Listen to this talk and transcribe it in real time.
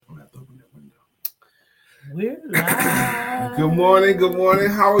We're live. Good morning. Good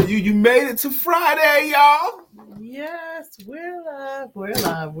morning. How are you? You made it to Friday, y'all. Yes, we're live. We're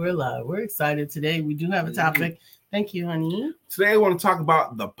live. We're live. We're excited today. We do have a topic. Thank you, honey. Today I want to talk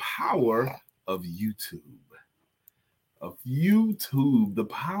about the power of YouTube. The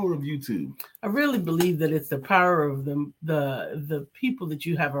power of YouTube. I really believe that it's the power of the people that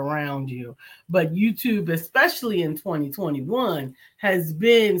you have around you. But YouTube, especially in 2021, has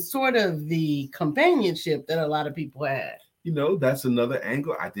been sort of the companionship that a lot of people had. You know, that's another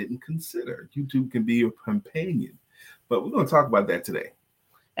angle I didn't consider. YouTube can be your companion. But we're going to talk about that today.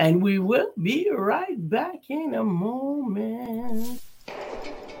 And we will be right back in a moment.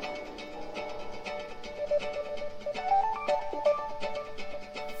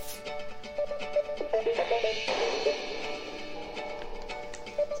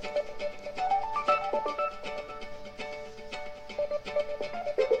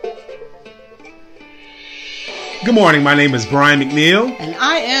 Good morning. My name is Brian McNeil. And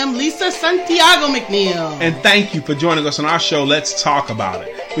I am Lisa Santiago McNeil. And thank you for joining us on our show, Let's Talk About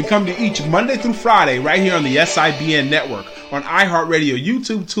It. We come to each Monday through Friday right here on the SIBN Network, on iHeartRadio,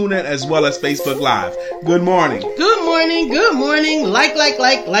 YouTube, TuneIn, as well as Facebook Live. Good morning. Good morning. Good morning. Like.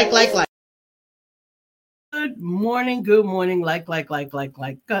 Good morning. Good morning. Like.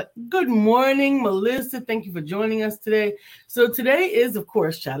 Good morning, Melissa. Thank you for joining us today. So today is, of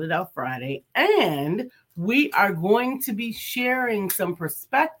course, Shout It Out Friday, and we are going to be sharing some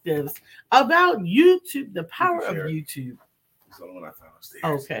perspectives about YouTube, the power of YouTube. That's the one I found upstairs.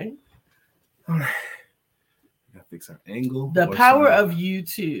 Okay. All right. We gotta fix our angle. The power of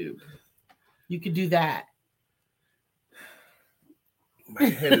YouTube. You could do that. My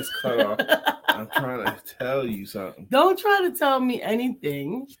head is cut off. I'm trying to tell you something. Don't try to tell me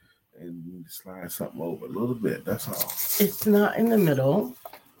anything. And slide something over a little bit. That's all. It's not in the middle.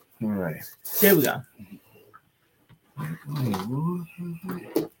 All right. There we go.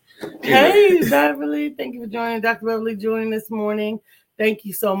 Hey, Beverly. Thank you for joining. Dr. Beverly joining this morning. Thank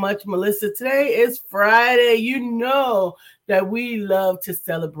you so much, Melissa. Today is Friday. You know that we love to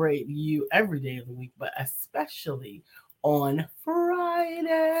celebrate you every day of the week, but especially on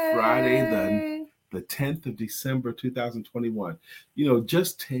Friday. Friday, the 10th of December, 2021. You know,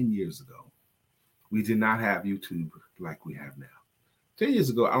 just 10 years ago, we did not have YouTube like we have now. 10 years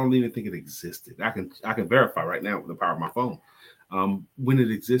ago, I don't even think it existed. I can verify right now with the power of my phone when it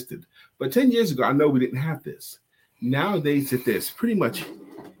existed. But 10 years ago, I know we didn't have this. Nowadays, there's pretty much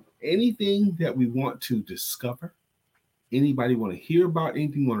anything that we want to discover, anybody want to hear about,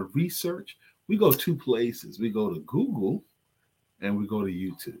 anything want to research, we go two places. We go to Google and we go to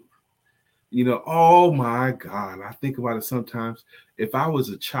YouTube. You know, oh my God, I think about it sometimes. If I was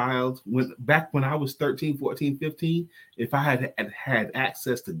a child, back when I was 13, 14, 15, if I had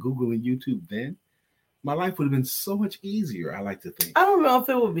access to Google and YouTube then, my life would have been so much easier, I like to think. I don't know if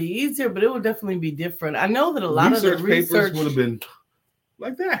it would be easier, but it would definitely be different. I know that a lot of the research would have been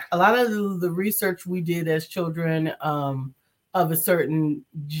like that. A lot of the research we did as children of a certain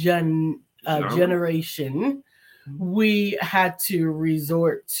generation, we had to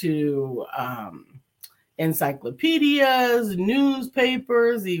resort to encyclopedias,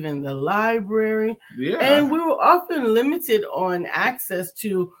 newspapers, even the library. Yeah. And we were often limited on access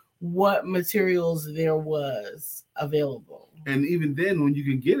to what materials there was available. And even then, when you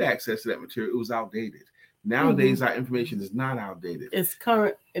can get access to that material, it was outdated. Nowadays, our information is not outdated. It's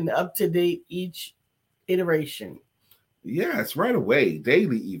current and up to date each iteration. Yeah, it's right away,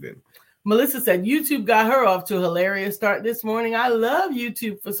 daily even. Melissa said YouTube got her off to a hilarious start this morning. I love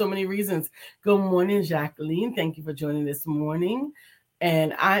YouTube for so many reasons. Good morning, Jacqueline. Thank you for joining this morning.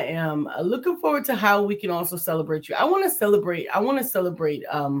 And I am looking forward to how we can also celebrate you. I want to celebrate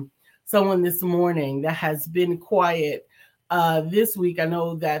someone this morning that has been quiet this week. I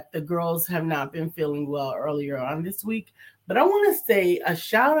know that the girls have not been feeling well earlier on this week, but I want to say a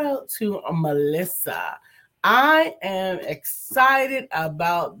shout out to Melissa. I am excited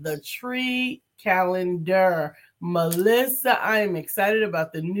about the tree calendar. Melissa, I am excited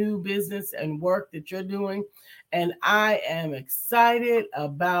about the new business and work that you're doing. And I am excited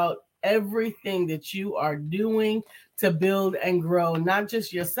about everything that you are doing to build and grow, not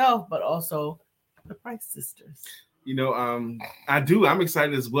just yourself, but also the Price Sisters. You know, I do. I'm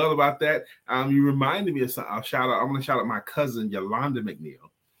excited as well about that. You reminded me of something. I'm going to shout out my cousin, Yolanda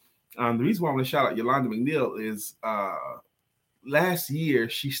McNeil. The reason why I'm going to shout out Yolanda McNeil is last year,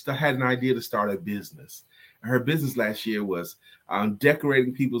 she had an idea to start a business. Her business last year was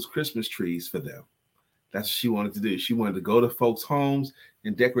decorating people's Christmas trees for them. That's what she wanted to do. She wanted to go to folks' homes,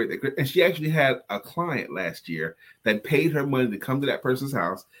 and decorate that. And she actually had a client last year that paid her money to come to that person's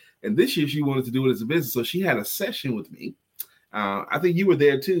house. And this year she wanted to do it as a business. So she had a session with me. I think you were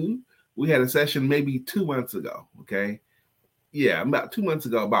there too. We had a session maybe 2 months ago. Okay. Yeah, about 2 months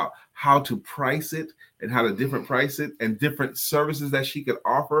ago about how to price it and how to different price it and different services that she could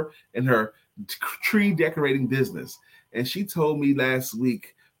offer in her tree decorating business. And she told me last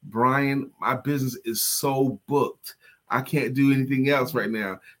week, Brian, my business is so booked. I can't do anything else right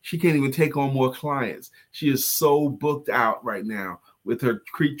now. She can't even take on more clients. She is so booked out right now with her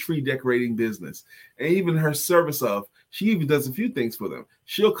tree decorating business. And even her service of, she even does a few things for them.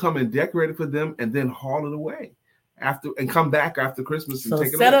 She'll come and decorate it for them and then haul it away after and come back after Christmas and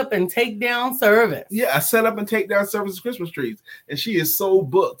take it set up and take down service. Yeah, a set up and take down service Christmas trees. And she is so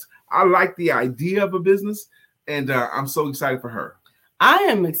booked. I like the idea of a business, and I'm so excited for her. I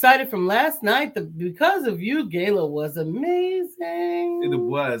am excited from last night. The Because of You gala was amazing. It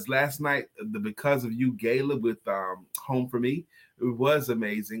was last night. The Because of You gala with Home for Me. It was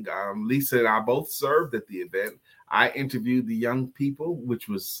amazing. Lisa and I both served at the event. I interviewed the young people, which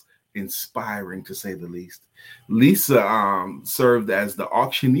was inspiring to say the least. Lisa served as the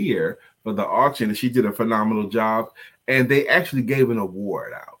auctioneer for the auction, and she did a phenomenal job. And they actually gave an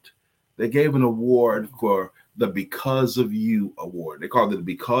award out. They gave an award for the Because of You award. They called it the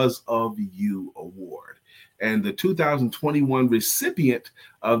Because of You award. And the 2021 recipient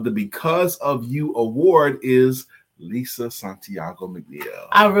of the Because of You award is Lisa Santiago McNeil.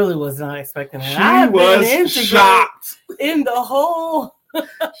 I really was not expecting that. She was shocked. In the whole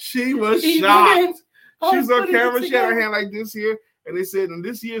she was shocked. She was on camera. She had her hand like this here. And they said, and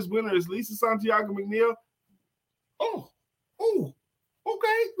this year's winner is Lisa Santiago McNeil. Oh,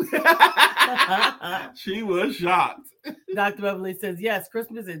 okay. She was shocked. Dr. Beverly says, yes,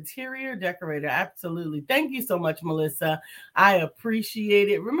 Christmas interior decorator. Absolutely. Thank you so much, Melissa. I appreciate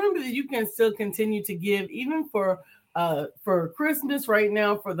it. Remember that you can still continue to give even for Christmas right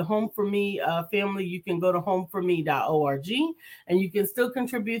now for the Home for Me family. You can go to homeforme.org and you can still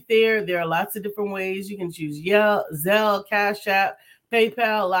contribute there. There are lots of different ways. You can choose Zelle, Cash App,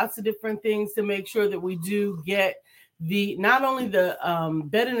 PayPal, lots of different things to make sure that we do get not only the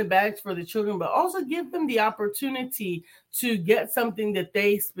bed and the bags for the children, but also give them the opportunity to get something that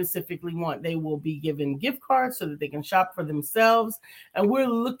they specifically want. They will be given gift cards so that they can shop for themselves. And we're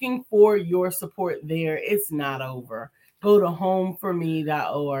looking for your support there. It's not over. Go to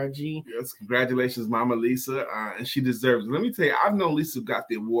homeforme.org. Yes, congratulations, Mama Lisa. And she deserves it. Let me tell you, I've known Lisa got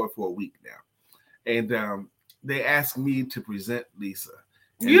the award for a week now. And they asked me to present Lisa.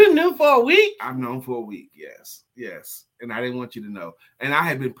 You knew for a week? I've known for a week, yes. And I didn't want you to know. And I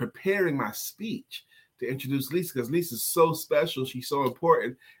had been preparing my speech to introduce Lisa because Lisa's so special. She's so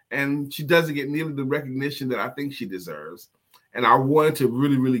important. And she doesn't get nearly the recognition that I think she deserves. And I wanted to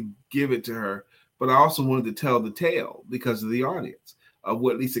really, really give it to her. But I also wanted to tell the tale because of the audience of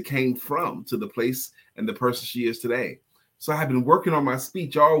what Lisa came from to the place and the person she is today. So I have been working on my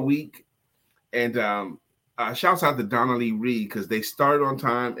speech all week. And shouts out to Donna Lee Reed because they started on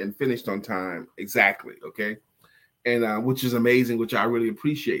time and finished on time exactly, okay? And which is amazing, which I really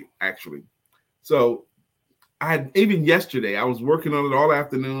appreciate, actually. So even yesterday, I was working on it all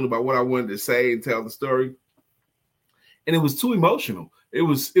afternoon about what I wanted to say and tell the story. And it was too emotional. It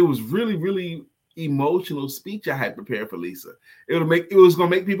was really, really emotional speech I had prepared for Lisa. It was going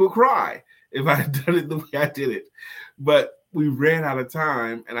to make people cry if I had done it the way I did it. But we ran out of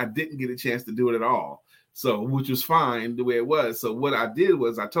time and I didn't get a chance to do it at all. So, which was fine the way it was. So what I did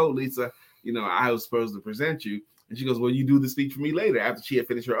was I told Lisa, I was supposed to present you. And she goes, well, you do the speech for me later after she had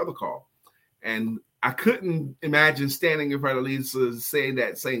finished her other call. And I couldn't imagine standing in front of Lisa saying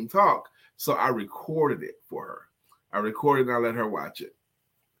that same talk. So I recorded it for her. I recorded and I let her watch it.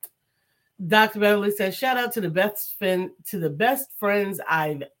 Dr. Beverly says, shout out to the best friends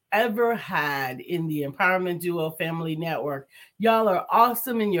I've ever had in the Empowerment Duo Family Network. Y'all are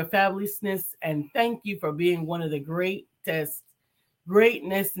awesome in your fabulousness, and thank you for being one of the greatness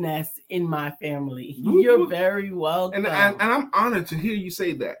in my family. You're very welcome. And I'm honored to hear you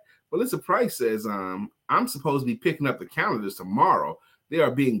say that. Melissa Price says, I'm supposed to be picking up the calendars tomorrow. They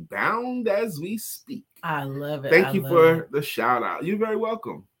are being bound as we speak. I love it. Thank you for the shout out. You're very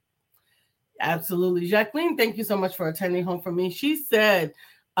welcome. Absolutely. Jacqueline, thank you so much for attending Home for Me. She said,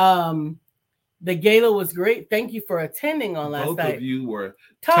 the gala was great. Thank you for attending on last night. Both of you were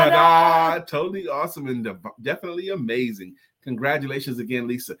totally awesome and definitely amazing. Congratulations again,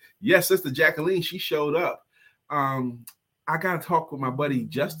 Lisa. Yes, Sister Jacqueline, she showed up. I got to talk with my buddy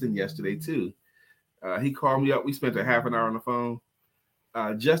Justin yesterday too. He called me up. We spent a half an hour on the phone.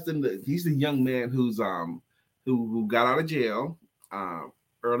 Justin, he's the young man who got out of jail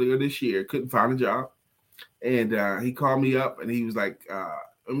earlier this year. Couldn't find a job. And he called me up and he was like,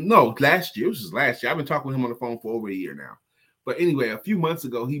 no, last year. This was last year. I've been talking with him on the phone for over a year now. But anyway, a few months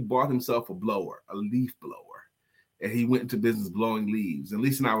ago, he bought himself a blower, a leaf blower. And he went into business blowing leaves. And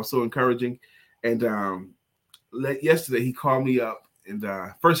Lisa and I were so encouraging. And yesterday, he called me up. And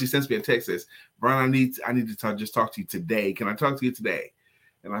first, he sends me a text says, Brian, I need to just talk to you today. Can I talk to you today?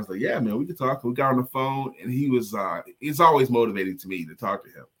 And I was like, yeah, man, we can talk. We got on the phone. And he was, it's always motivating to me to talk to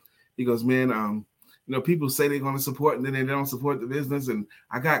him. He goes, man, people say they're going to support and then they don't support the business. And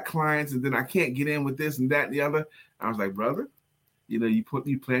I got clients and then I can't get in with this and that and the other. I was like, brother,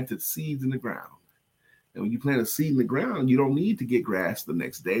 you planted seeds in the ground. And when you plant a seed in the ground, you don't need to get grass the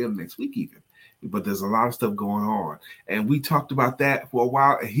next day or the next week even. But there's a lot of stuff going on. And we talked about that for a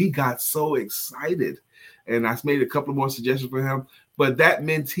while. And he got so excited. And I made a couple of more suggestions for him. But that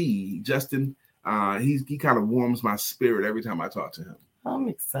mentee, Justin, he kind of warms my spirit every time I talk to him. I'm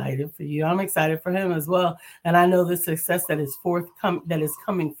excited for you. I'm excited for him as well. And I know the success that is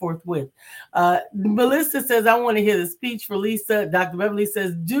coming forthwith. Melissa says, I want to hear the speech for Lisa. Dr. Beverly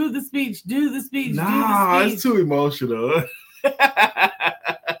says, do the speech. Nah, it's too emotional.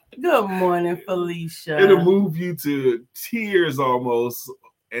 Good morning, Felicia. It'll move you to tears almost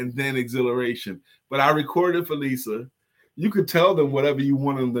and then exhilaration. But I recorded for Lisa. You could tell them whatever you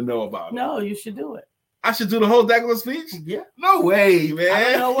want them to know about it. No, you should do it. I should do the whole Daggler speech? Yeah. No way, man. I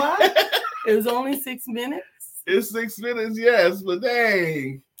don't know why. It was only 6 minutes. It's 6 minutes, yes, but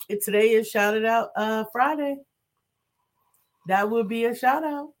dang. Today is Shout It Out Friday. That would be a shout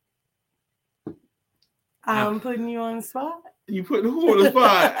out. I'm putting you on the spot. You putting who on the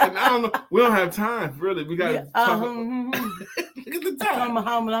spot? And I don't know. We don't have time, really. We got to talk. Look at the time.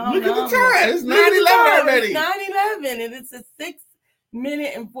 Look at the time. It's 9:11 already. It's 9:11, and it's a 6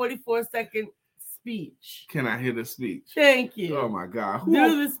 minute and 44 second speech. Can I hear the speech? Thank you. Oh my God.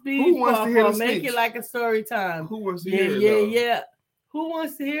 Do the speech. Who wants to hear the speech? Make it like a story time. Who wants to hear it? Yeah. Who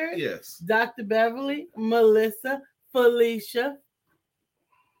wants to hear it? Yes. Dr. Beverly, Melissa, Felicia,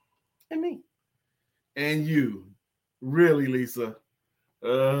 and me. And you. Really, Lisa?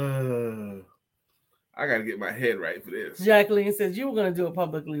 I got to get my head right for this. Jacqueline says you were going to do it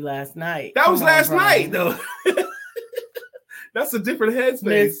publicly last night. That was last night, though. That's a different headspace.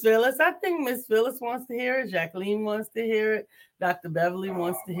 Miss Phyllis, I think Miss Phyllis wants to hear it. Jacqueline wants to hear it. Dr. Beverly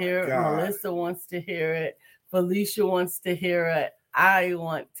wants to hear it. God. Melissa wants to hear it. Felicia wants to hear it. I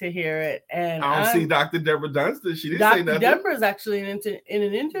want to hear it. And I don't see Dr. Deborah Dunstan. She didn't say nothing. Dr. Deborah is actually in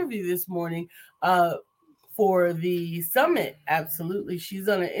an interview this morning for the summit. Absolutely. She's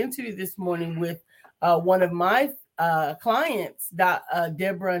on an interview this morning with one of my clients,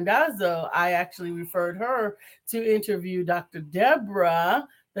 Deborah Andazzo. I actually referred her to interview Dr. Deborah,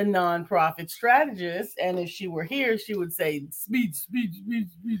 the nonprofit strategist. And if she were here, she would say, speech.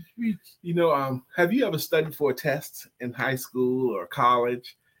 Have you ever studied for a test in high school or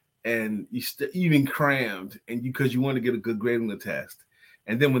college and you even crammed because you want to get a good grade on the test?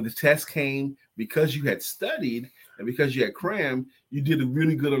 And then when the test came, because you had studied and because you had crammed, you did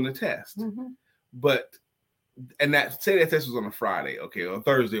really good on the test. Mm-hmm. And say that test was on a Friday, okay, or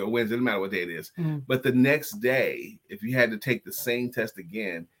Thursday or Wednesday, no matter what day it is. Mm-hmm. But the next day, if you had to take the same test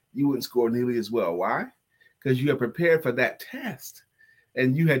again, you wouldn't score nearly as well. Why? Because you had prepared for that test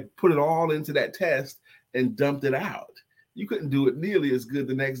and you had put it all into that test and dumped it out. You couldn't do it nearly as good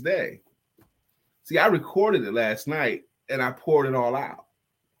the next day. See, I recorded it last night and I poured it all out.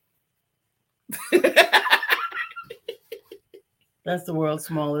 That's the world's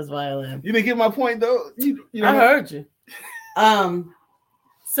smallest violin. You didn't get my point, though? I heard you.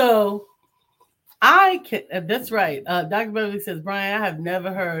 So I can, that's right. Dr. Beverly says, Brian, I have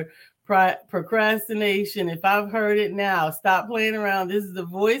never heard procrastination. If I've heard it now, stop playing around. This is the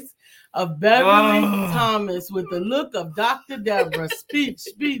voice of Beverly Thomas with the look of Dr. Deborah. Speech.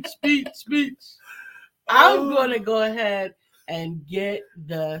 I'm going to go ahead and get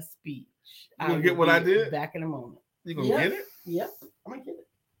the speech. You going to get what I did? Back in a moment. You going to get it? Yep, I'm going to get it.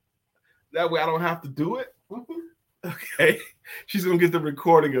 That way I don't have to do it? Mm-hmm. Okay. She's going to get the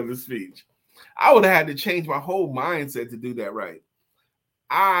recording of the speech. I would have had to change my whole mindset to do that right.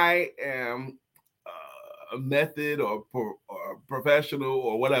 I am a method or professional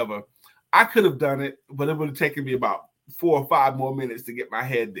or whatever. I could have done it, but it would have taken me about 4 or 5 more minutes to get my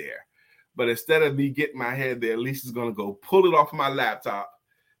head there. But instead of me getting my head there, Lisa's going to go pull it off of my laptop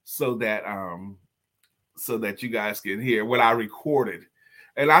so that you guys can hear what I recorded.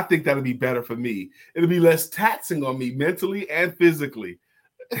 And I think that'll be better for me. It'll be less taxing on me mentally and physically.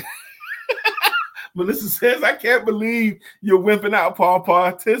 Melissa says, I can't believe you're wimping out, Paw.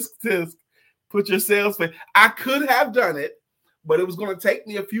 Tisk. Put your sales face. I could have done it, but it was going to take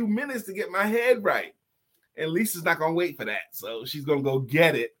me a few minutes to get my head right. And Lisa's not going to wait for that. So she's going to go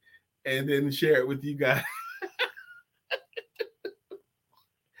get it and then share it with you guys.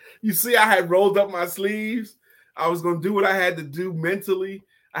 You see, I had rolled up my sleeves. I was going to do what I had to do mentally.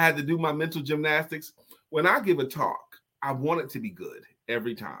 I had to do my mental gymnastics. When I give a talk, I want it to be good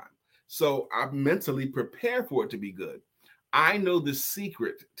every time. So I mentally prepare for it to be good. I know the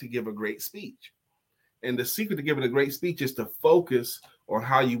secret to give a great speech. And the secret to giving a great speech is to focus on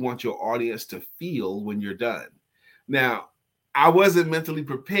how you want your audience to feel when you're done. Now, I wasn't mentally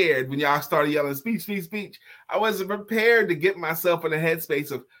prepared when y'all started yelling, speech, speech, speech. I wasn't prepared to get myself in the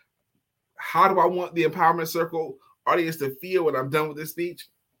headspace of how do I want the Empowerment Circle audience to feel when I'm done with this speech.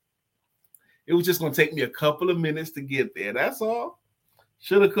 It was just going to take me a couple of minutes to get there. That's all.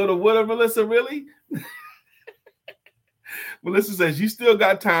 Shoulda, coulda, woulda, Melissa, really? Melissa says, you still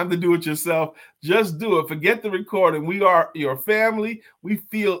got time to do it yourself. Just do it. Forget the recording. We are your family. We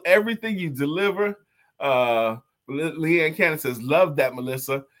feel everything you deliver. Leanne Cannon says, love that,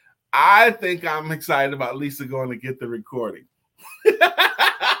 Melissa. I think I'm excited about Lisa going to get the recording.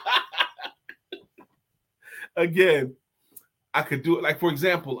 Again, I could do it. Like, for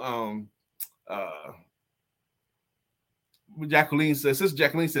example, Jacqueline says, Sister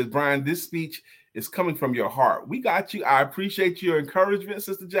Jacqueline says, Brian, this speech is coming from your heart. We got you. I appreciate your encouragement,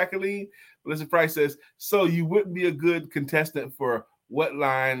 Sister Jacqueline. Melissa Price says, so you wouldn't be a good contestant for what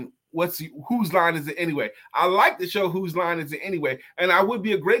line? Whose line is it anyway? I like the show Whose Line Is It Anyway? And I would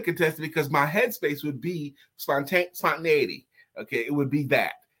be a great contestant because my headspace would be spontaneity. Okay, it would be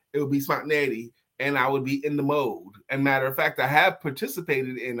that. It would be spontaneity, and I would be in the mode. And matter of fact, I have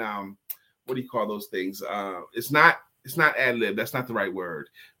participated in what do you call those things? It's not ad-lib. That's not the right word.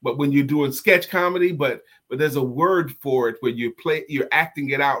 But when you're doing sketch comedy, but there's a word for it where you're acting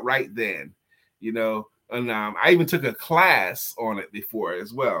it out right then, you know. And I even took a class on it before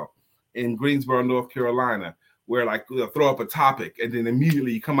as well in Greensboro, North Carolina, where like they'll throw up a topic and then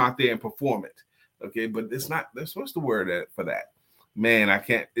immediately you come out there and perform it. Okay, but it's not. What's the word for that? Man, I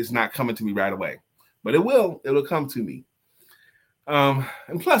can't. It's not coming to me right away, but it will. It'll come to me. And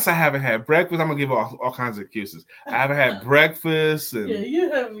plus, I haven't had breakfast. I'm gonna give all kinds of excuses. I haven't had breakfast. And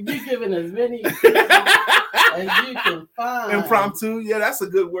you're giving as many as you can find. Impromptu, yeah, that's a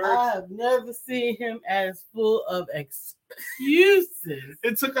good word. I have never seen him as full of excuses.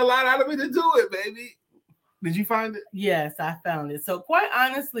 It took a lot out of me to do it, baby. Did you find it? Yes, I found it. So quite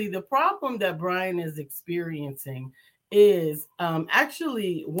honestly, the problem that Brian is experiencing is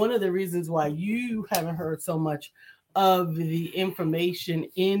actually one of the reasons why you haven't heard so much of the information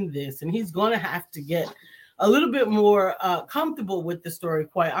in this. And he's going to have to get a little bit more comfortable with the story,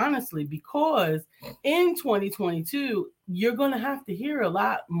 quite honestly, because in 2022, you're going to have to hear a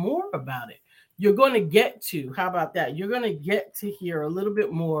lot more about it. You're going to get to, how about that? You're going to get to hear a little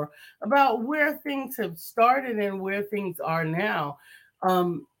bit more about where things have started and where things are now.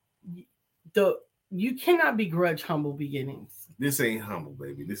 You cannot begrudge humble beginnings. This ain't humble,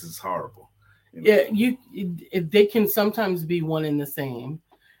 baby. This is horrible. Yeah, they can sometimes be one and the same.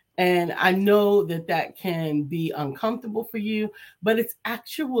 And I know that can be uncomfortable for you, but it's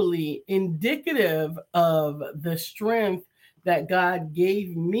actually indicative of the strength that God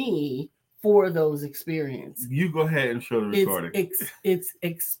gave me for those experiences. You go ahead and show the recording.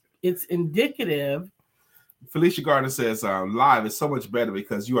 It's indicative. Felicia Gardner says, live is so much better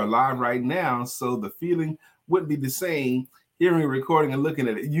because you are live right now, so the feeling wouldn't be the same hearing a recording and looking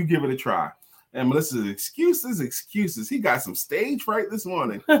at it. You give it a try. And Melissa's excuses. He got some stage fright this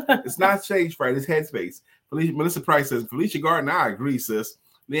morning. It's not stage fright, it's headspace. Melissa Price says, Felicia Gardner, I agree, sis.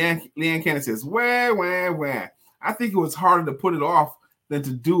 Leanne Cannon says, wah. I think it was harder to put it off than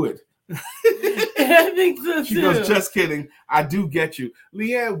to do it. I think so too. She goes, just kidding. I do get you.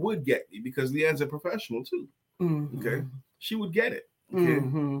 Leanne would get me because Leanne's a professional too. Mm-hmm. Okay. She would get it. Okay.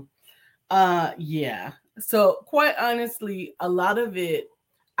 Mm-hmm. Yeah. So quite honestly, a lot of it,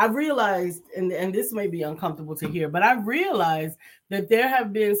 I realized, and this may be uncomfortable to hear, but I realized that there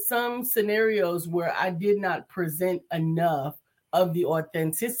have been some scenarios where I did not present enough of the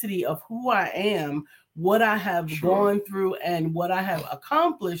authenticity of who I am, what I have gone through, and what I have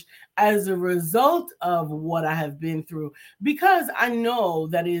accomplished as a result of what I have been through, because I know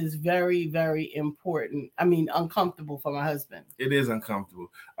that it is very, very important. I mean, uncomfortable for my husband. It is uncomfortable.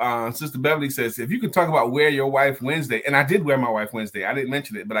 Sister Beverly says, if you could talk about Wear Your Wife Wednesday, and I did wear my wife Wednesday. I didn't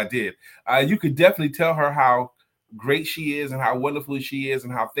mention it, but I did. You could definitely tell her how great she is and how wonderful she is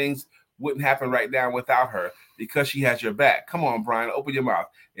and how things wouldn't happen right now without her because she has your back. Come on, Brian, open your mouth.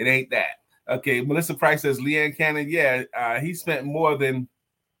 It ain't that. Okay, Melissa Price says, Leanne Cannon, he spent more than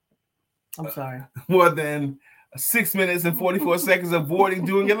 6 minutes and 44 seconds avoiding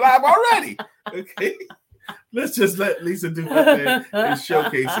doing it live already. Okay. Let's just let Lisa do it and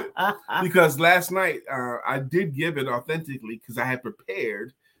showcase it. Because last night I did give it authentically because I had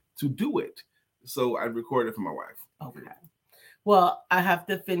prepared to do it. So I recorded for my wife. Okay. Well, I have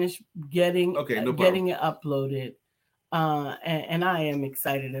to finish getting it uploaded. And I am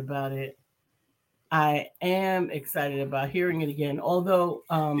excited about it. I am excited about hearing it again. Although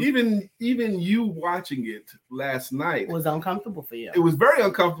even you watching it last night was uncomfortable for you. It was very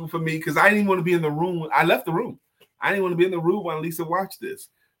uncomfortable for me because I didn't want to be in the room. I left the room. I didn't want to be in the room when Lisa watched this,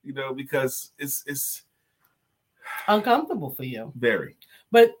 because it's uncomfortable for you. Very.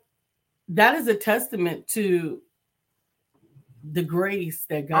 But that is a testament to the grace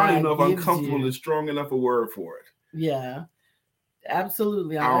that God gives you. I don't know if uncomfortable is strong enough a word for it. Yeah.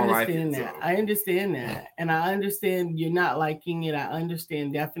 Absolutely. I understand that. I understand that. And I understand you're not liking it. I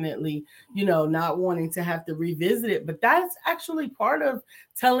understand definitely, not wanting to have to revisit it. But that's actually part of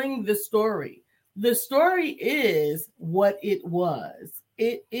telling the story. The story is what it was.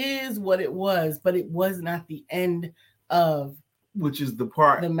 It is what it was, but it was not the end of which is the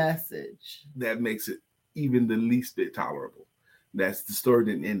part the message that makes it even the least bit tolerable. That's the story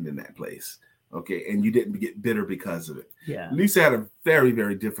didn't end in that place. Okay, and you didn't get bitter because of it. Yeah, Lisa had a very,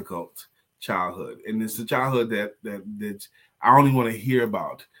 very difficult childhood, and it's a childhood that I only want to hear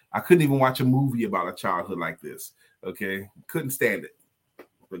about. I couldn't even watch a movie about a childhood like this. Okay, couldn't stand it.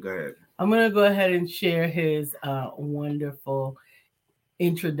 But go ahead. I'm gonna go ahead and share his wonderful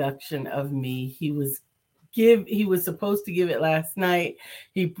introduction of me. He was supposed to give it last night.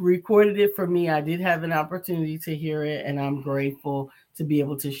 He recorded it for me. I did have an opportunity to hear it, and I'm grateful to be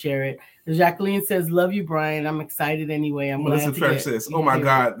able to share it. Jacqueline says, "Love you, Brian. I'm excited anyway. I'm Melissa Fresh says, "Oh my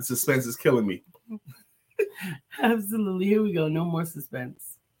God, the suspense is killing me." Absolutely. Here we go. No more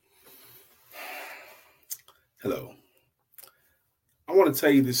suspense. Hello. I want to tell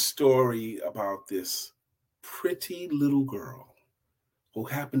you this story about this pretty little girl who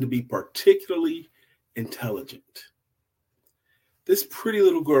happened to be particularly intelligent. This pretty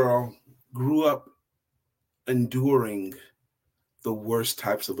little girl grew up enduring the worst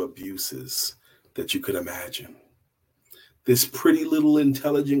types of abuses that you could imagine. This pretty little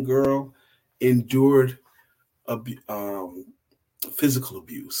intelligent girl endured physical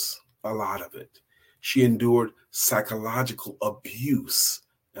abuse, a lot of it. She endured psychological abuse,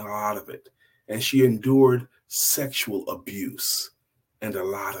 a lot of it. And she endured sexual abuse, and a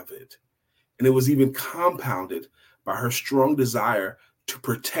lot of it. And it was even compounded by her strong desire to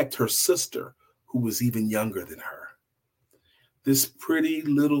protect her sister, who was even younger than her. This pretty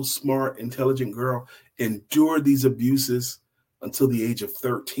little, smart, intelligent girl endured these abuses until the age of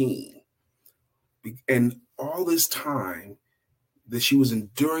 13. And all this time that she was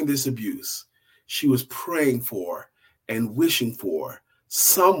enduring this abuse, she was praying for and wishing for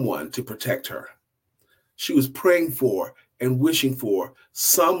someone to protect her. She was praying for and wishing for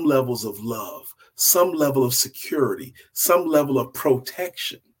some levels of love, some level of security, some level of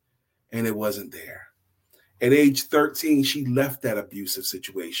protection, and it wasn't there. At age 13, she left that abusive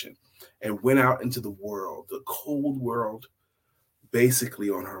situation and went out into the world, the cold world,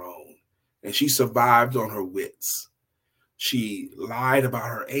 basically on her own. And she survived on her wits. She lied about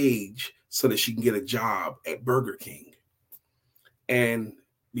her age so that she can get a job at Burger King. And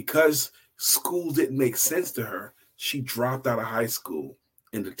because school didn't make sense to her, she dropped out of high school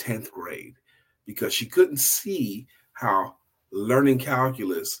in the 10th grade because she couldn't see how learning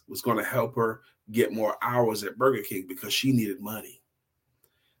calculus was going to help her get more hours at Burger King because she needed money.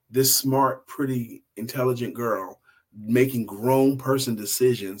 This smart, pretty, intelligent girl making grown person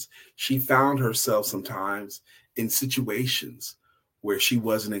decisions, she found herself sometimes in situations where she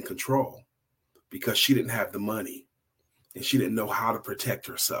wasn't in control because she didn't have the money and she didn't know how to protect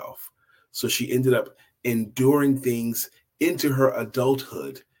herself. So she ended up enduring things into her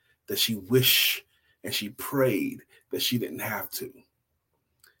adulthood that she wished and she prayed that she didn't have to.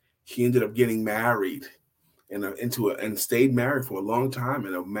 She ended up getting married and stayed married for a long time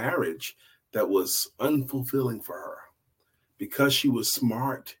in a marriage that was unfulfilling for her. Because she was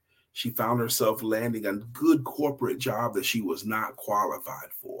smart, she found herself landing a good corporate job that she was not qualified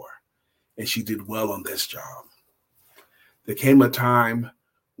for. And she did well on this job. There came a time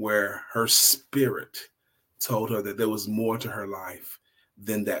where her spirit told her that there was more to her life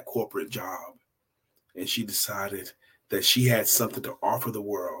than that corporate job. And she decided that she had something to offer the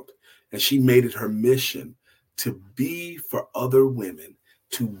world. And she made it her mission to be for other women,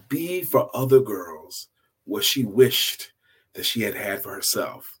 to be for other girls what she wished that she had had for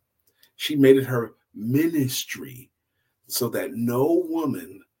herself. She made it her ministry so that no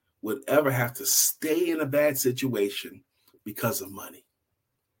woman would ever have to stay in a bad situation because of money.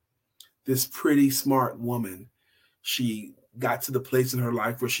 This pretty smart woman, she got to the place in her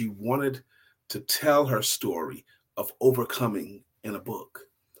life where she wanted to tell her story of overcoming in a book.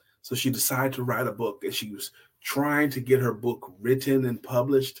 So she decided to write a book, and she was trying to get her book written and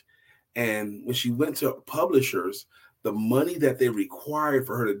published. And when she went to publishers, the money that they required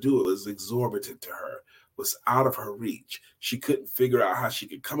for her to do it was exorbitant to her, was out of her reach. She couldn't figure out how she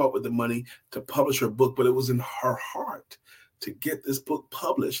could come up with the money to publish her book, but it was in her heart to get this book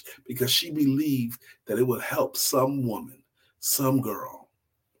published because she believed that it would help some woman, some girl.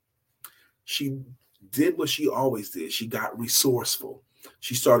 She did what she always did. She got resourceful.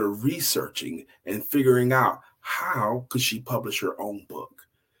 She started researching and figuring out how could she publish her own book.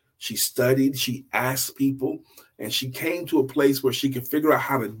 She studied, she asked people, and she came to a place where she could figure out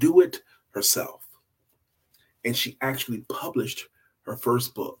how to do it herself. And she actually published her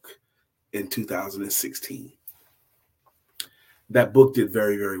first book in 2016. That book did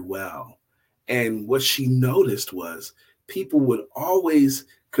very, very well. And what she noticed was people would always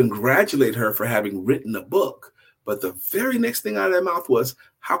congratulate her for having written a book. But the very next thing out of their mouth was,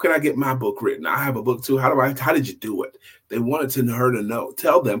 how can I get my book written? I have a book too. How did you do it? They wanted her to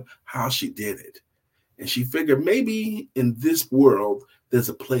tell them how she did it. And she figured maybe in this world, there's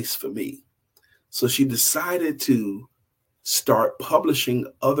a place for me. So she decided to start publishing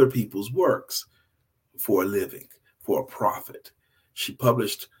other people's works for a living, for a profit. She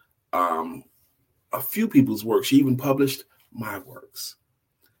published a few people's works. She even published my works.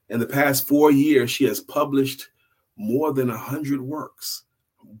 In the past 4 years, she has published more than 100 works,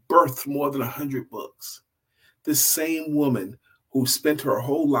 birthed more than 100 books. This same woman who spent her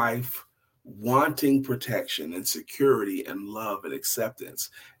whole life wanting protection and security and love and acceptance,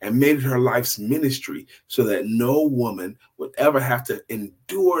 and made it her life's ministry so that no woman would ever have to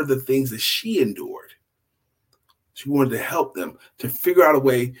endure the things that she endured. She wanted to help them to figure out a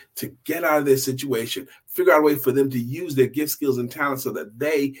way to get out of their situation, figure out a way for them to use their gift, skills, and talents so that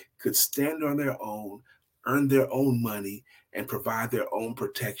they could stand on their own, earn their own money, and provide their own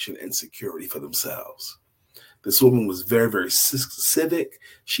protection and security for themselves. This woman was very, very civic.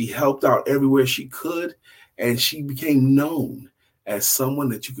 She helped out everywhere she could, and she became known as someone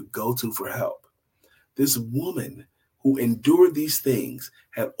that you could go to for help. This woman who endured these things,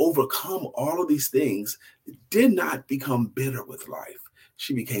 had overcome all of these things, did not become bitter with life.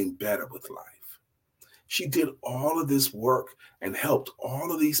 She became better with life. She did all of this work and helped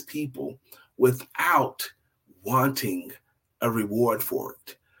all of these people without wanting a reward for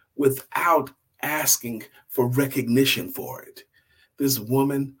it, without asking for recognition for it. This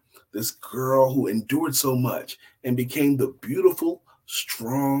woman, this girl who endured so much and became the beautiful,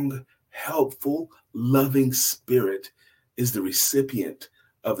 strong, helpful, loving spirit is the recipient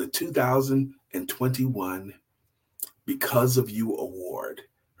of the 2021 Because of You Award.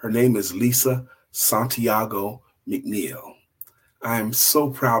 Her name is Lisa Santiago McNeil. I am so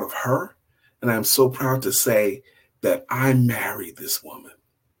proud of her, and I am so proud to say that I married this woman.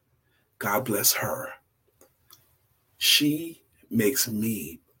 God bless her. She makes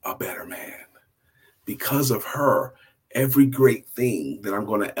me a better man. Because of her, every great thing that I'm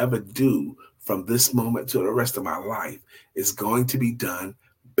going to ever do from this moment to the rest of my life is going to be done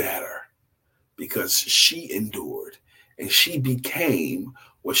better, because she endured and she became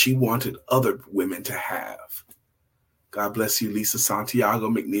what she wanted other women to have. God bless you, Lisa Santiago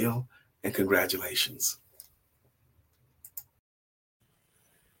McNeil, and congratulations.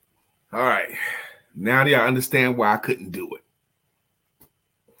 All right. Now do I understand why I couldn't do it?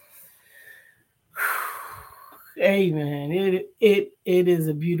 Amen. It is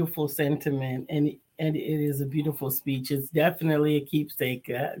a beautiful sentiment, and it is a beautiful speech. It's definitely a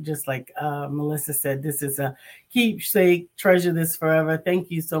keepsake. Just like Melissa said, this is a keepsake. Treasure this forever. Thank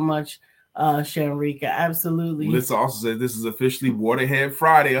you so much, Shanrika. Absolutely. Melissa also said this is officially Waterhead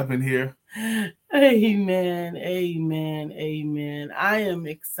Friday up in here. Amen. Amen. Amen. I am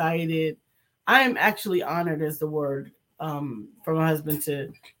excited. I am actually honored, as the word from my husband,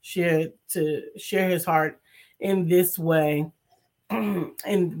 to share his heart in this way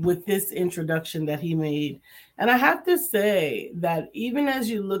and with this introduction that he made. And I have to say that even as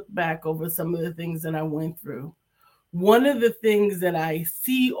you look back over some of the things that I went through, one of the things that I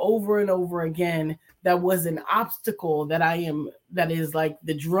see over and over again that was an obstacle that is like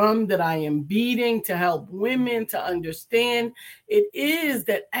the drum that I am beating to help women to understand, it is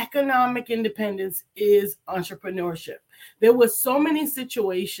that economic independence is entrepreneurship. There were so many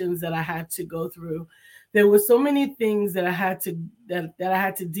situations that I had to go through. There were so many things that I had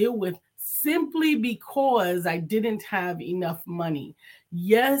to deal with simply because I didn't have enough money.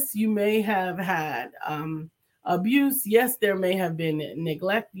 Yes, you may have had abuse. Yes, there may have been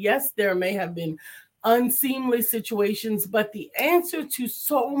neglect. Yes, there may have been unseemly situations, but the answer to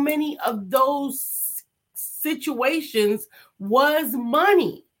so many of those situations was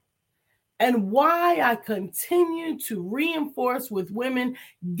money. And why I continue to reinforce with women,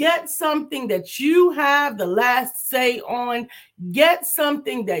 get something that you have the last say on, get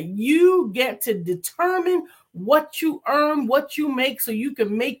something that you get to determine what you earn, what you make, so you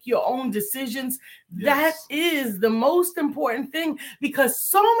can make your own decisions. Yes. That is the most important thing, because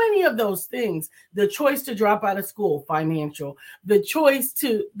so many of those things, the choice to drop out of school, financial, the choice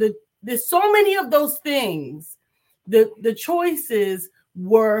to, there's so many of those things, the choices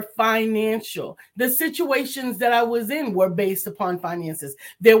were financial. The situations that I was in were based upon finances.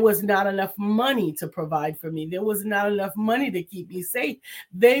 There was not enough money to provide for me. There was not enough money to keep me safe.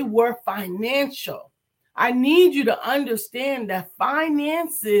 They were financial. I need you to understand that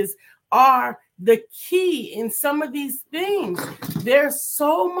finances are the key in some of these things. There's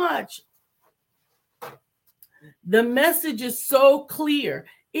so much. The message is so clear.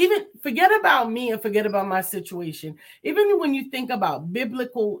 Even forget about me and forget about my situation. Even when you think about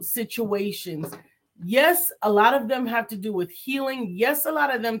biblical situations, yes, a lot of them have to do with healing. Yes, a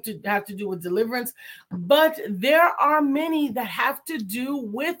lot of them have to do with deliverance. But there are many that have to do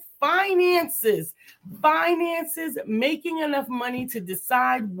with finances. Finances, making enough money to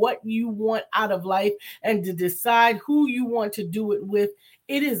decide what you want out of life and to decide who you want to do it with.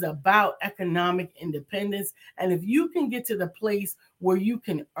 It is about economic independence. And if you can get to the place where you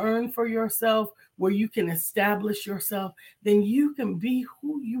can earn for yourself, where you can establish yourself, then you can be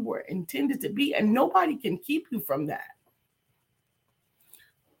who you were intended to be, and nobody can keep you from that.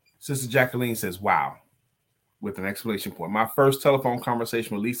 Sister Jacqueline says, wow, with an exclamation point. My first telephone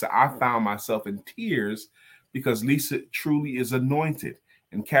conversation with Lisa, I found myself in tears because Lisa truly is anointed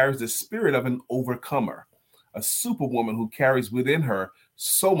and carries the spirit of an overcomer, a superwoman who carries within her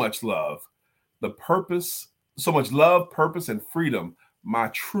so much love, so much love, purpose, and freedom. My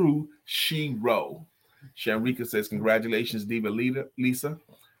true she-ro. Shanrika says, congratulations, Diva Lisa.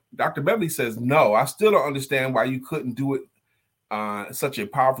 Dr. Beverly says, no, I still don't understand why you couldn't do it. Such a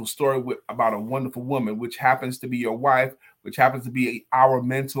powerful story about a wonderful woman, which happens to be your wife, which happens to be our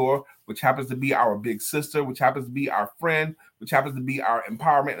mentor, which happens to be our big sister, which happens to be our friend, which happens to be our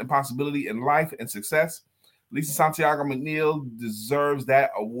empowerment and possibility in life and success. Lisa Santiago McNeil deserves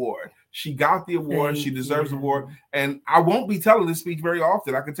that award. She got the award. She deserves the award. And I won't be telling this speech very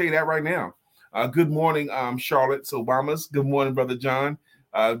often. I can tell you that right now. Good morning, Charlotte Obamas. Good morning, Brother John.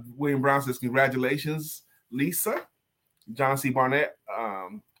 William Brown says, congratulations, Lisa. John C. Barnett,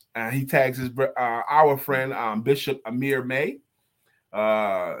 he tags our friend, Bishop Amir May.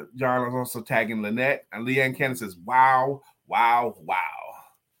 John is also tagging Lynette. And Leanne Cannon says, wow, wow, wow.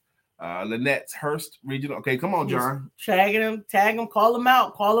 Lynette's Hurst Regional. Okay, come on, John. Tagging him, tag him, call him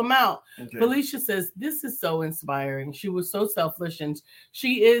out. Okay. Felicia says, this is so inspiring. She was so selfless, and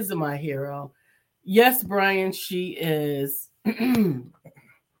she is my hero. Yes, Brian, she is.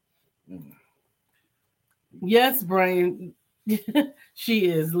 Yes, Brian, she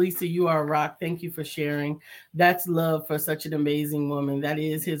is. Lisa, you are a rock. Thank you for sharing. That's love for such an amazing woman. That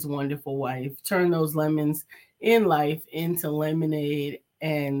is his wonderful wife. Turn those lemons in life into lemonade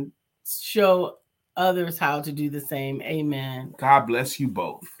and show others how to do the same. Amen. God bless you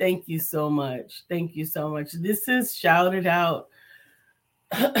both. Thank you so much. Thank you so much. This is Shout It Out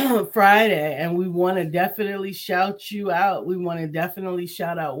Friday, and we want to definitely shout you out. We want to definitely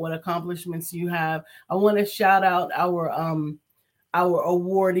shout out what accomplishments you have. I want to shout out our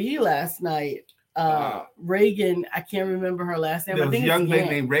awardee last night. Reagan, I can't remember her last name. There was a young lady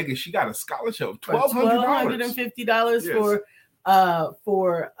named Reagan. She got a scholarship of $1,250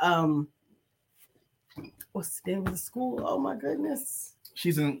 for what's the name of the school? Oh my goodness.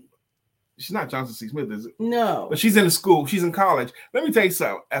 She's not Johnson C. Smith, is it? No. But she's in the school. She's in college. Let me tell you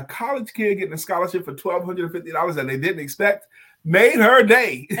something. A college kid getting a scholarship for $1,250 that they didn't expect made her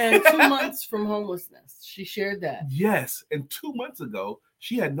day. And 2 months from homelessness. She shared that. Yes. And 2 months ago,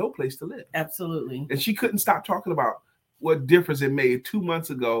 she had no place to live. Absolutely. And she couldn't stop talking about what difference it made 2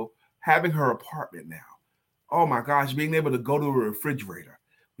 months ago having her apartment now. Oh my gosh, being able to go to a refrigerator.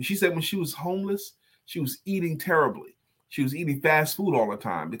 And she said when she was homeless, she was eating terribly. She was eating fast food all the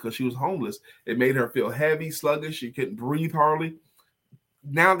time because she was homeless. It made her feel heavy, sluggish. She couldn't breathe hardly.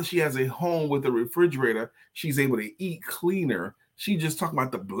 Now that she has a home with a refrigerator, she's able to eat cleaner. She's just talking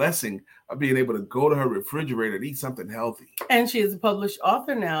about the blessing of being able to go to her refrigerator and eat something healthy. And she is a published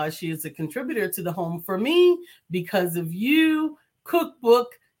author now. She is a contributor to the Home for Me Because of You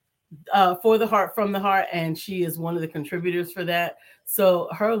cookbook. For the Heart from the Heart, and she is one of the contributors for that. So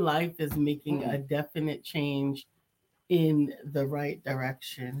her life is making a definite change in the right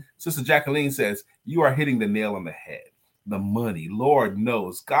direction. Sister Jacqueline says, you are hitting the nail on the head. The money, Lord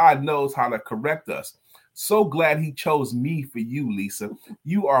knows, God knows how to correct us. So glad he chose me for you, Lisa.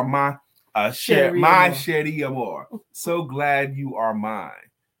 You are my Sherry Amor. So glad you are mine.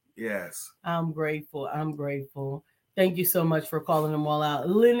 Yes. I'm grateful. Thank you so much for calling them all out.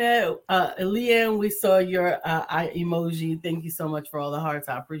 Lynette, Leanne, we saw your eye emoji. Thank you so much for all the hearts.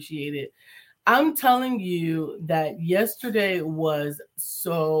 I appreciate it. I'm telling you that yesterday was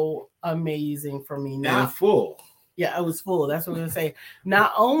so amazing for me. And full. Yeah, it was full. That's what I'm going to say.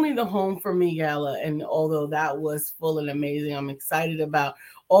 Not only the Home for Me Gala, and although that was full and amazing, I'm excited about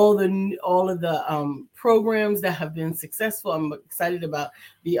all of the programs that have been successful. I'm excited about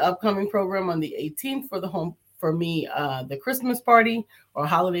the upcoming program on the 18th for the Home for Me, the Christmas party or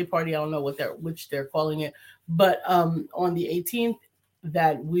holiday party. I don't know which they're calling it, but on the 18th,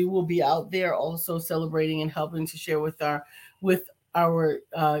 that we will be out there also celebrating and helping to share with our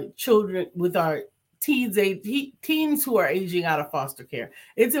children, with our teens who are aging out of foster care.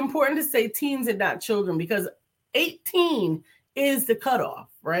 It's important to say teens and not children, because 18 is the cutoff,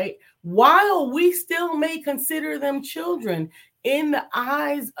 right? While we still may consider them children in the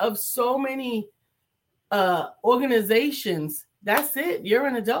eyes of so many organizations, that's it. You're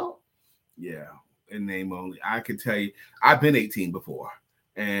an adult. Yeah, in name only. I can tell you, I've been 18 before,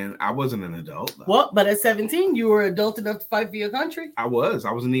 and I wasn't an adult. Well, but at 17, you were adult enough to fight for your country. I was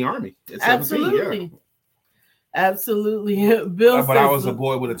in the Army at 17. Absolutely. Yeah. Absolutely. Bill but I was a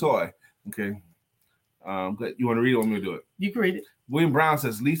boy with a toy. Okay. You want to read it or want me to do it? You can read it. William Brown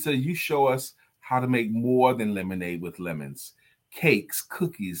says, Lisa, you show us how to make more than lemonade with lemons. Cakes,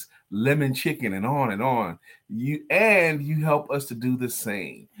 cookies, lemon chicken, and on and on. You help us to do the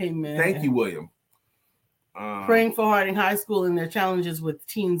same. Amen. Thank you, William. Praying for Harding High School and their challenges with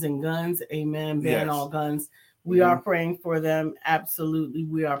teens and guns. Amen. Ban all guns. We are praying for them. Absolutely.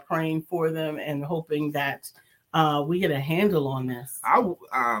 We are praying for them and hoping that we get a handle on this. I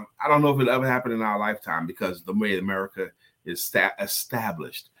don't know if it'll ever happen in our lifetime, because the way America is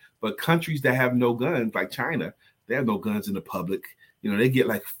established. But countries that have no guns, like China, they have no guns in the public. You know, they get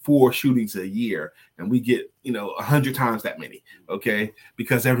like 4 shootings a year, and we get, 100 times that many. Okay,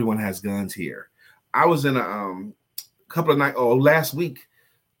 because everyone has guns here. I was in last week.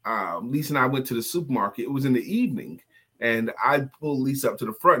 Lisa and I went to the supermarket. It was in the evening, and I pulled Lisa up to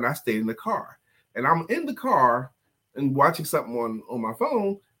the front, and I stayed in the car. And I'm in the car and watching something on my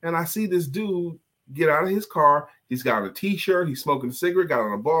phone, and I see this dude get out of his car. He's got a T-shirt. He's smoking a cigarette, got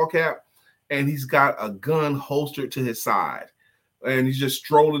on a ball cap, and he's got a gun holstered to his side. And he's just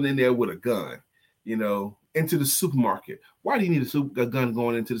strolling in there with a gun, into the supermarket. Why do you need a gun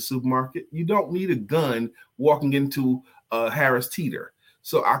going into the supermarket? You don't need a gun walking into Harris Teeter.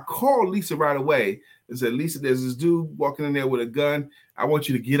 So I called Lisa right away and said, Lisa, there's this dude walking in there with a gun. I want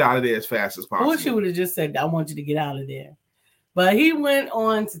you to get out of there as fast as possible. I wish he would have just said, I want you to get out of there. But he went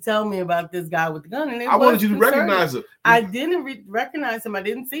on to tell me about this guy with the gun. And I wanted you to recognize him. I didn't recognize him. I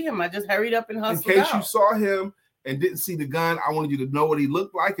didn't see him. I just hurried up and hustled out. In case you saw him and didn't see the gun, I wanted you to know what he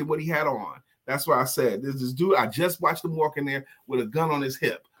looked like and what he had on. That's why I said, there's this dude, I just watched him walk in there with a gun on his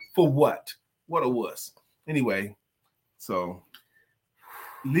hip. For what? What a wuss. Anyway, so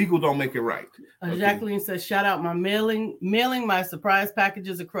legal don't make it right. Okay. Jacqueline says, shout out my mailing my surprise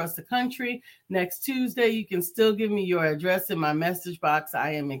packages across the country. Next Tuesday, you can still give me your address in my message box.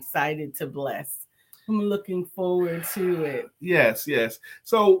 I am excited to bless. I'm looking forward to it. Yes.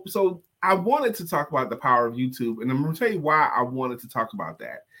 So I wanted to talk about the power of YouTube, and I'm going to tell you why I wanted to talk about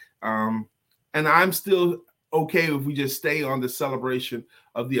that. And I'm still okay if we just stay on the celebration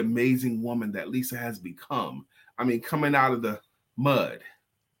of the amazing woman that Lisa has become. I mean, coming out of the mud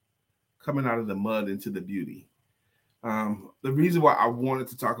into the beauty. The reason why I wanted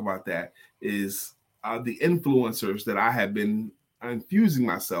to talk about that is the influencers that I have been infusing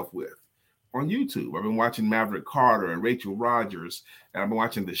myself with on YouTube. I've been watching Maverick Carter and Rachel Rogers, and I've been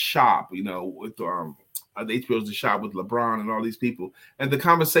watching The Shop, with HBO's The Shop with LeBron and all these people. And the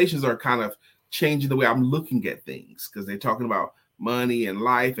conversations are kind of changing the way I'm looking at things, because they're talking about money and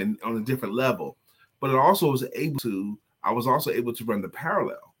life and on a different level. But I was also able to run the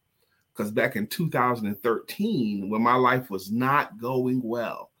parallel, because back in 2013, when my life was not going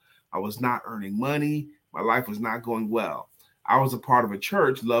well, I was not earning money, my life was not going well, I was a part of a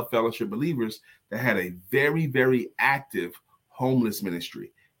church, Love Fellowship Believers, that had a very, very active homeless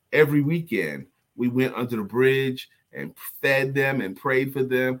ministry. Every weekend, We went under the bridge and fed them and prayed for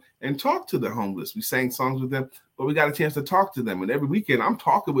them and talked to the homeless. We sang songs with them, but we got a chance to talk to them. And every weekend I'm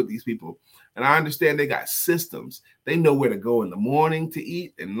talking with these people, and I understand they got systems. They know where to go in the morning to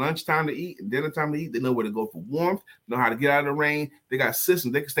eat and lunchtime to eat and dinner time to eat. They know where to go for warmth, know how to get out of the rain. They got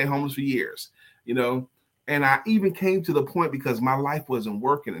systems. They can stay homeless for years, you know? And I even came to the point, because my life wasn't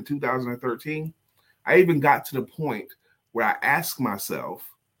working in 2013, I even got to the point where I asked myself,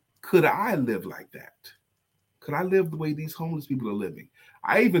 could I live like that? Could I live the way these homeless people are living?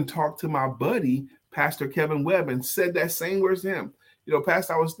 I even talked to my buddy, Pastor Kevin Webb, and said that same words to him. You know,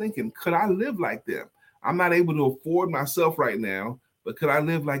 Pastor, I was thinking, could I live like them? I'm not able to afford myself right now, but could I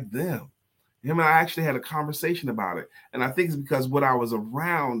live like them? Him and I actually had a conversation about it. And I think it's because what I was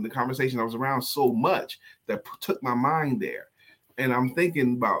around, the conversation I was around so much, that took my mind there. And I'm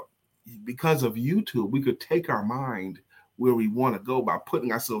thinking about, because of YouTube, we could take our mind where we want to go by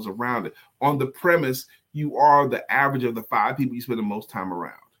putting ourselves around it, on the premise you are the average of the 5 people you spend the most time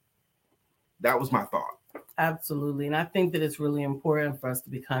around. That was my thought. Absolutely. And I think that it's really important for us to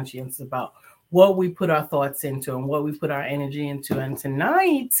be conscious about what we put our thoughts into and what we put our energy into. And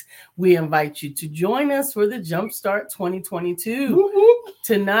tonight, we invite you to join us for the Jumpstart 2022. Woo-hoo.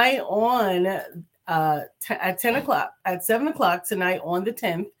 Tonight on at 10 o'clock, at 7 o'clock tonight on the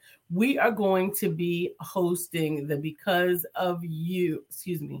 10th, we are going to be hosting the Because of You,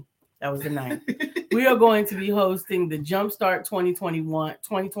 that was the 9th. We are going to be hosting the Jumpstart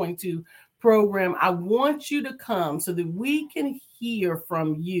 2022 program. I want you to come so that we can hear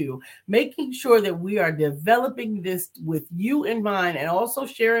from you, making sure that we are developing this with you in mind, and also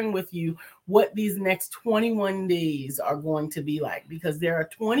sharing with you what these next 21 days are going to be like, because there are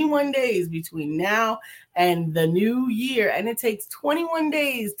 21 days between now and the new year, and it takes 21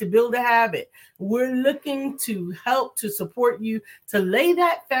 days to build a habit. We're looking to help to support you to lay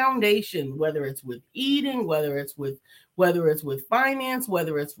that foundation, whether it's with eating, whether it's with finance,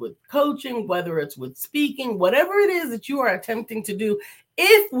 whether it's with coaching, whether it's with speaking, whatever it is that you are attempting to do.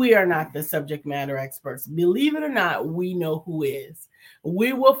 If we are not the subject matter experts, believe it or not, we know who is.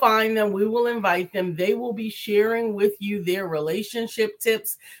 We will find them. We will invite them. They will be sharing with you their relationship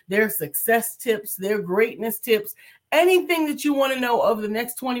tips, their success tips, their greatness tips. Anything that you want to know over the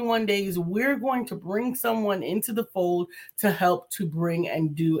next 21 days, we're going to bring someone into the fold to help to bring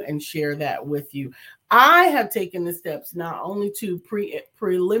and do and share that with you. I have taken the steps not only to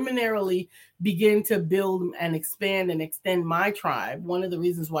preliminarily begin to build and expand and extend my tribe. One of the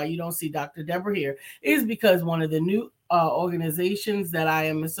reasons why you don't see Dr. Deborah here is because one of the new organizations that I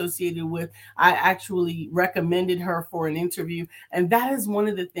am associated with, I actually recommended her for an interview. And that is one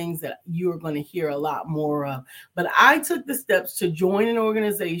of the things that you're going to hear a lot more of. But I took the steps to join an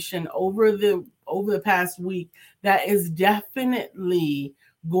organization over the past week that is definitely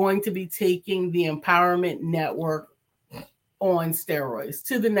going to be taking the Empowerment Network on steroids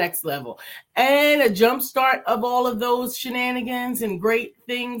to the next level. And a jumpstart of all of those shenanigans and great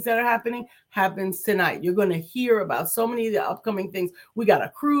things that are happening happens tonight. You're going to hear about so many of the upcoming things. We got a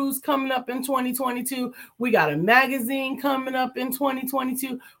cruise coming up in 2022. We got a magazine coming up in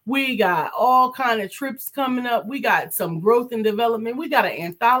 2022. We got all kind of trips coming up. We got some growth and development. We got an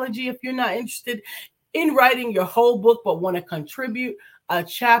anthology. If you're not interested in writing your whole book but want to contribute a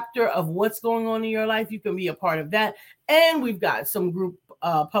chapter of what's going on in your life, you can be a part of that. And we've got some group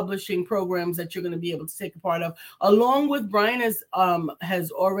publishing programs that you're going to be able to take a part of, along with Brian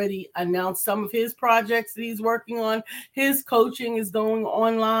has already announced some of his projects that he's working on. His coaching is going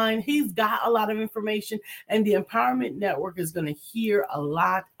online. He's got a lot of information, and the Empowerment Network is going to hear a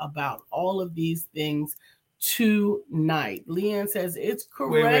lot about all of these things tonight. Leanne says it's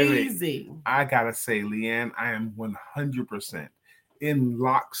crazy. Wait. I gotta say, Leanne, I am 100% in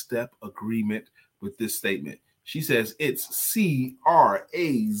lockstep agreement with this statement. She says it's crazy,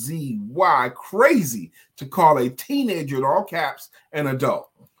 crazy, to call a teenager, in all caps, an adult.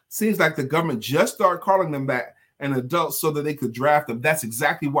 Seems like the government just started calling them that an adult so that they could draft them. That's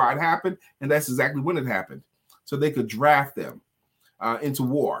exactly why it happened, and that's exactly when it happened. So they could draft them into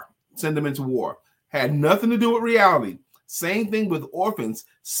war, send them into war. Had nothing to do with reality. Same thing with orphans,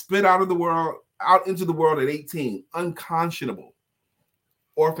 spit out into the world at 18. Unconscionable.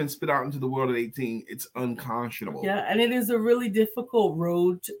 Orphans spit out into the world at 18. It's unconscionable. Yeah, and it is a really difficult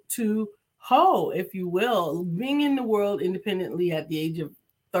road to hoe, if you will. Being in the world independently at the age of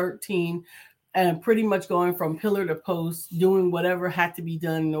 13 and pretty much going from pillar to post, doing whatever had to be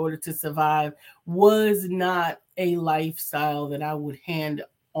done in order to survive, was not a lifestyle that I would hand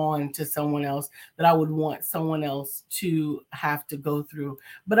on to someone else, that I would want someone else to have to go through.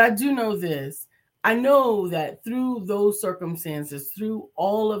 But I do know this. I know that through those circumstances, through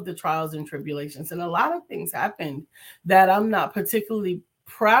all of the trials and tribulations, and a lot of things happened that I'm not particularly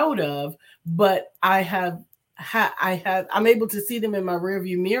proud of, but I'm able to see them in my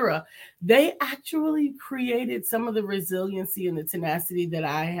rearview mirror. They actually created some of the resiliency and the tenacity that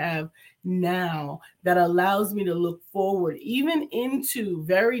I have now that allows me to look forward, even into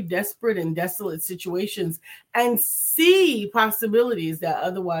very desperate and desolate situations, and see possibilities that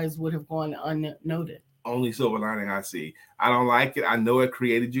otherwise would have gone unnoted. Only silver lining I see. I don't like it. I know it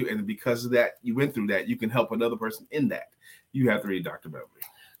created you, and because of that, you went through that. You can help another person in that. You have to read Dr. Beverly.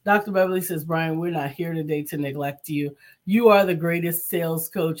 Dr. Beverly says, Brian, we're not here today to neglect you. You are the greatest sales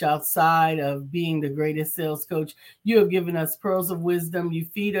coach outside of being the greatest sales coach. You have given us pearls of wisdom. You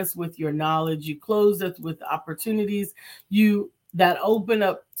feed us with your knowledge. You clothe us with opportunities that open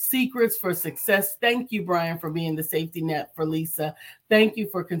up secrets for success. Thank you, Brian, for being the safety net for Lisa. Thank you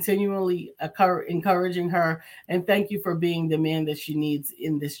for continually encouraging her. And thank you for being the man that she needs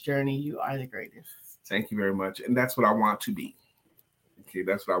in this journey. You are the greatest. Thank you very much. And that's what I want to be. Okay,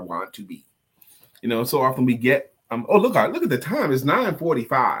 that's what I want to be. So often we get look at the time. It's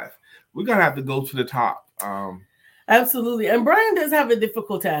 9:45. We're gonna have to go to the top. Absolutely. And Brian does have a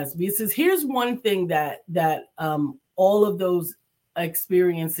difficult task. He says, here's one thing that all of those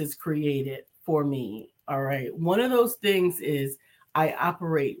experiences created for me. All right. One of those things is I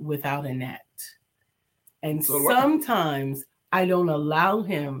operate without a net. And so sometimes I don't allow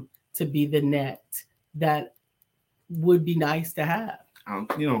him to be the net that would be nice to have.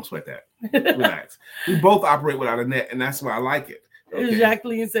 You don't sweat that. Relax. We both operate without a net, and that's why I like it. Okay.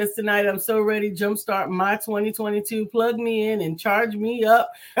 Jacqueline says, tonight, I'm so ready. Jumpstart my 2022. Plug me in and charge me up.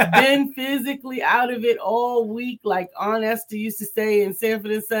 Been physically out of it all week, like Aunt Esther used to say in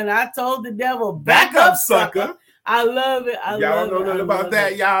Sanford and Son. I told the devil, back up, sucker. I love it. Y'all don't know nothing about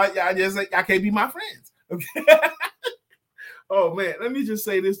that. Y'all just y'all can't be my friends. Okay. Oh man, let me just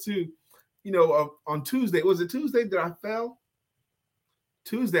say this too. On Tuesday, was it Tuesday that I fell?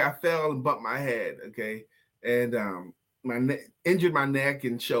 Tuesday, I fell and bumped my head, okay? And injured my neck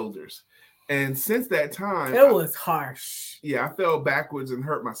and shoulders. And since that time... It was harsh. Yeah, I fell backwards and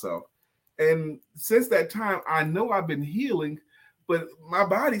hurt myself. And since that time, I know I've been healing, but my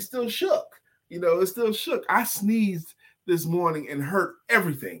body still shook. It still shook. I sneezed this morning and hurt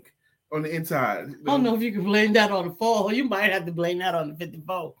everything on the inside. I don't know if you can blame that on the fall. You might have to blame that on the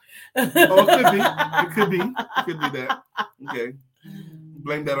 54. It could be. It could be that. Okay.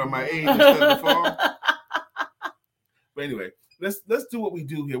 Blame that on my age instead of the fall. But anyway, let's do what we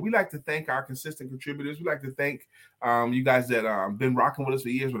do here. We like to thank our consistent contributors. We like to thank you guys that been rocking with us for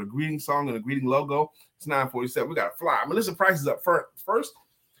years with a greeting song and a greeting logo. It's 9:47. We got to fly. Melissa Price is up first.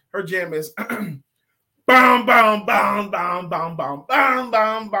 Her jam is bam, bam, bam, bam, bam, bam, bam, bam,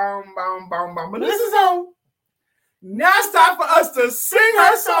 bam, bam, bam, bam. Melissa's on. Now it's time for us to sing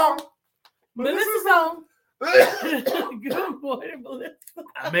her song. Melissa's on. Good morning, Melissa.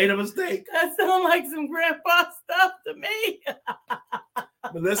 I made a mistake. That sounds like some grandpa stuff to me.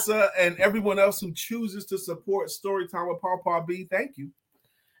 Melissa and everyone else who chooses to support Storytime with Paw B, thank you.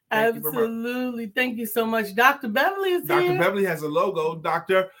 Absolutely. Thank you so much. Dr. Beverly is here. Dr. Beverly has a logo.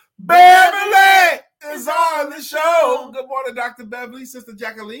 Dr. Beverly is on the show. Good morning, Dr. Beverly. Sister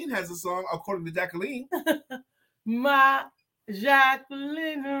Jacqueline has a song, according to Jacqueline. My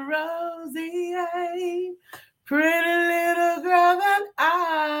Jacqueline Rosie, pretty little girl that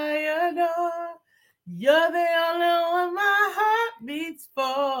I adore. You're the only one my heart beats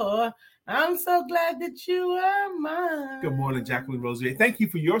for. I'm so glad that you are mine. Good morning, Jacqueline Rosie. Thank you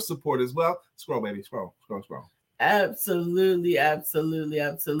for your support as well. Scroll, baby. Scroll. Absolutely.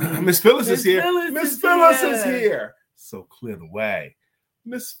 Miss Phyllis is here. Miss Phyllis is here. So clear the way.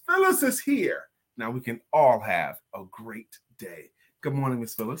 Miss Phyllis is here. Now we can all have a great day. Good morning,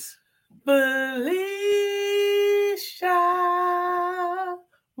 Miss Phyllis. Felicia,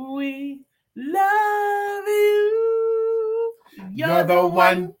 we love you. You're the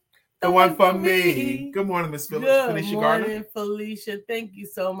one for me. Good morning, Miss Phyllis. Good morning, Felicia. Thank you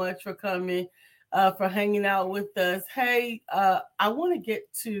so much for coming, for hanging out with us. Hey, I want to get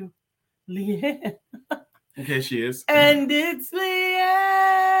to Leanne. Okay, she is. And it's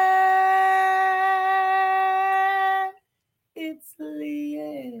Leanne. It's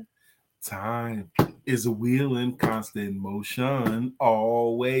Leanne. Time is a wheel in constant motion,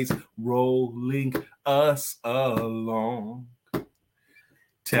 always rolling us along.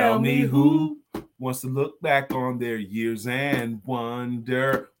 Tell me who wants to look back on their years and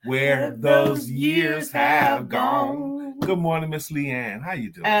wonder where those years have gone. Good morning, Miss Leanne. How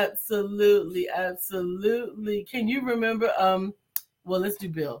you doing? Absolutely. Can you remember? Well, let's do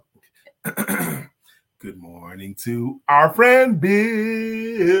Bill. Good morning to our friend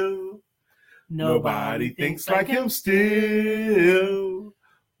Bill. Nobody thinks like him still.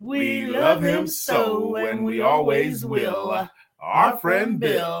 We love him so, and we always will. Our friend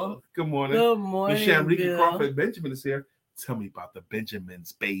Bill. Good morning. Good morning, Miss Shamrika Bill. Crawford Benjamin is here. Tell me about the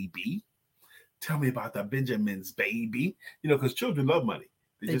Benjamins, baby. Tell me about the Benjamins, baby. You know, because children love money.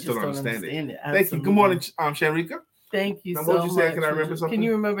 They just don't understand it. Thank you. Good morning, Shamrika. Thank you now, so what you much. Say? Can I remember something? Can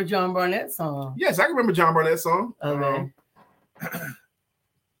you remember John Barnett's song? Yes, I can remember John Barnett's song. Okay.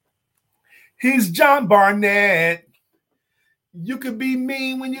 He's John Barnett. You could be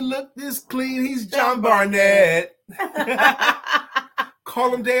mean when you look this clean. He's John Barnett.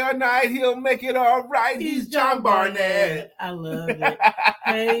 Call him day or night, he'll make it all right. He's John Barnett. I love it.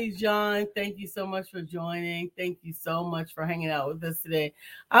 Hey, John, thank you so much for joining. Thank you so much for hanging out with us today.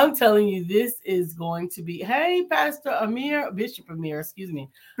 I'm telling you, this is going to be, hey, Pastor Amir, Bishop Amir, excuse me.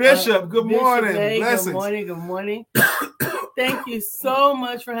 Bishop, good Bishop morning. Day, Blessings. Good morning, good morning. Thank you so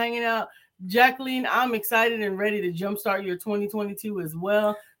much for hanging out. Jacqueline, I'm excited and ready to jumpstart your 2022 as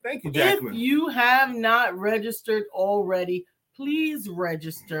well. Thank you, Jacqueline. If you have not registered already, please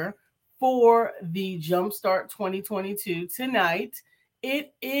register for the Jumpstart 2022 tonight.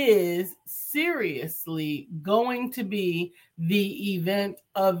 It is seriously going to be the event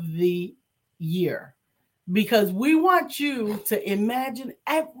of the year because we want you to imagine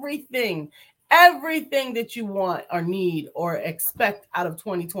everything that you want or need or expect out of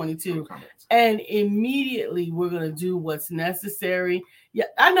 2022. And immediately we're going to do what's necessary. Yeah,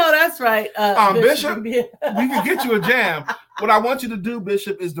 I know that's right. Bishop, we can get you a jam. What I want you to do,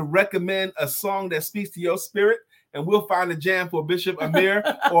 Bishop, is to recommend a song that speaks to your spirit, and we'll find a jam for Bishop Amir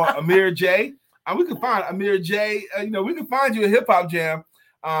or Amir J. And we can find Amir J. We can find you a hip-hop jam.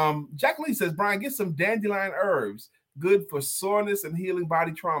 Jacqueline says, Brian, get some dandelion herbs. Good for soreness and healing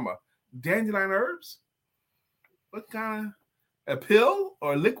body trauma. Dandelion herbs? What kind of? A pill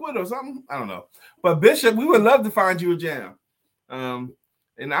or liquid or something? I don't know. But Bishop, we would love to find you a jam.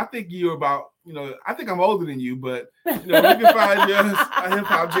 And I think you're about, I think I'm older than you, but we can find you a hip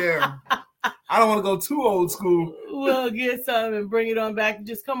hop jam. I don't want to go too old school. We'll get some and bring it on back.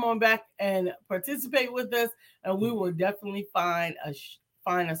 Just come on back and participate with us, and we will definitely find a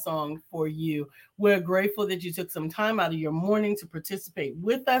song for you. We're grateful that you took some time out of your morning to participate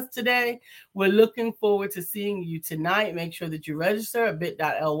with us today. We're looking forward to seeing you tonight. Make sure that you register at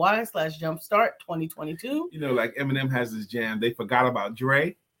bit.ly/jumpstart 2022. Like Eminem has this jam. They forgot about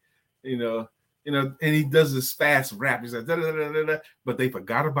Dre, and he does this fast rap. He's like, da, da, da, da, da, but they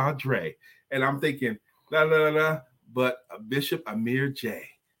forgot about Dre. And I'm thinking, da, da, da, da, but Bishop Amir J.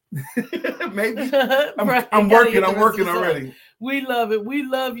 Maybe I'm working already. We love it. We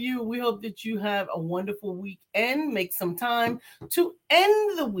love you. We hope that you have a wonderful weekend. Make some time to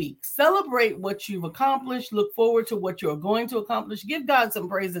end the week. Celebrate what you've accomplished. Look forward to what you're going to accomplish. Give God some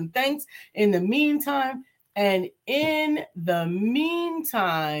praise and thanks in the meantime. And in the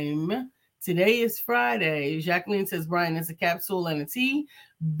meantime, today is Friday. Jacqueline says, Brian, is a capsule and a tea.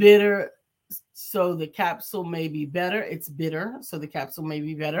 Bitter. So the capsule may be better. It's bitter, so the capsule may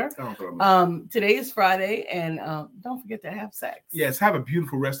be better. Today is Friday, and don't forget to have sex. Yes, have a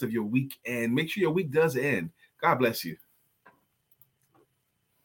beautiful rest of your week, and make sure your week does end. God bless you.